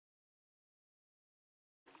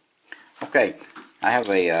Okay, I have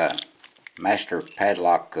a master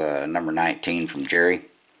padlock number 19 from Jerry.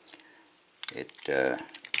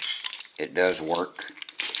 It does work.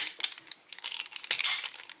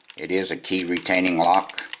 It is a key retaining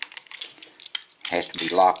lock. Has to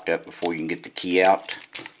be locked up before you can get the key out.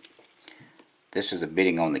 This is the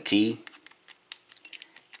bitting on the key.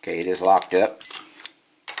 Okay, it is locked up.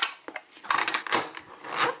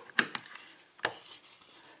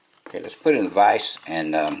 Okay, let's put it in the vise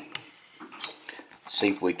and see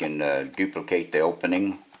if we can duplicate the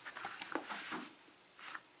opening.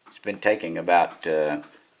 It's been taking about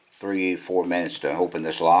 3-4 minutes to open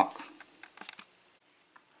this lock.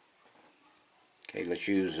 Okay, let's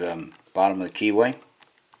use bottom of the keyway.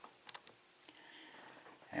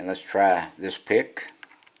 And let's try this pick.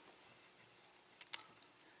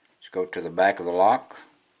 Let's go to the back of the lock.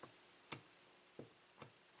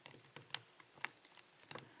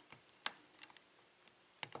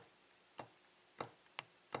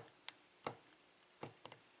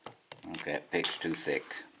 Okay, that pick's too thick.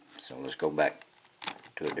 So let's go back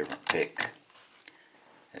to a different pick.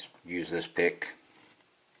 Let's use this pick.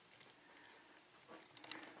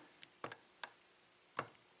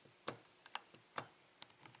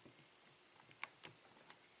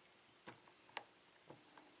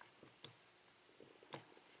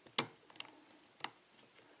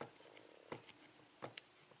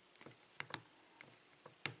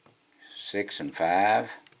 Six and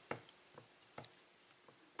 5.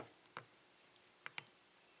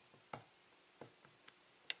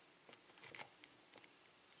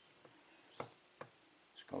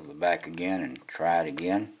 Let's go to the back again and try it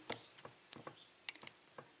again.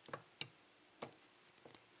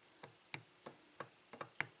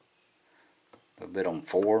 A little bit on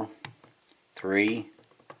 4, 3,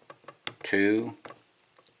 2.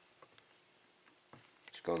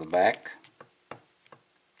 Let's go to the back.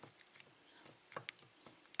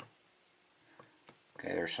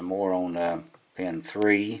 Okay, there's some more on pin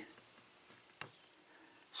 3,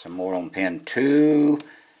 some more on pin 2,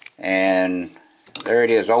 and there it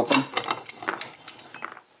is, open.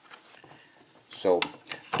 So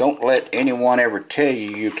don't let anyone ever tell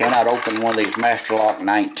you you cannot open one of these Master Lock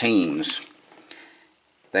 19s.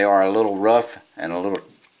 They are a little rough and a little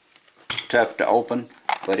tough to open,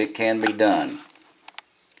 but it can be done.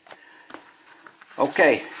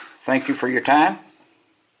 Okay, thank you for your time.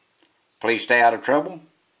 Please stay out of trouble,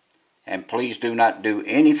 and please do not do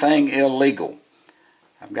anything illegal.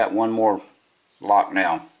 I've got one more lock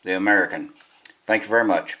now, the American. Thank you very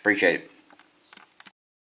much. Appreciate it.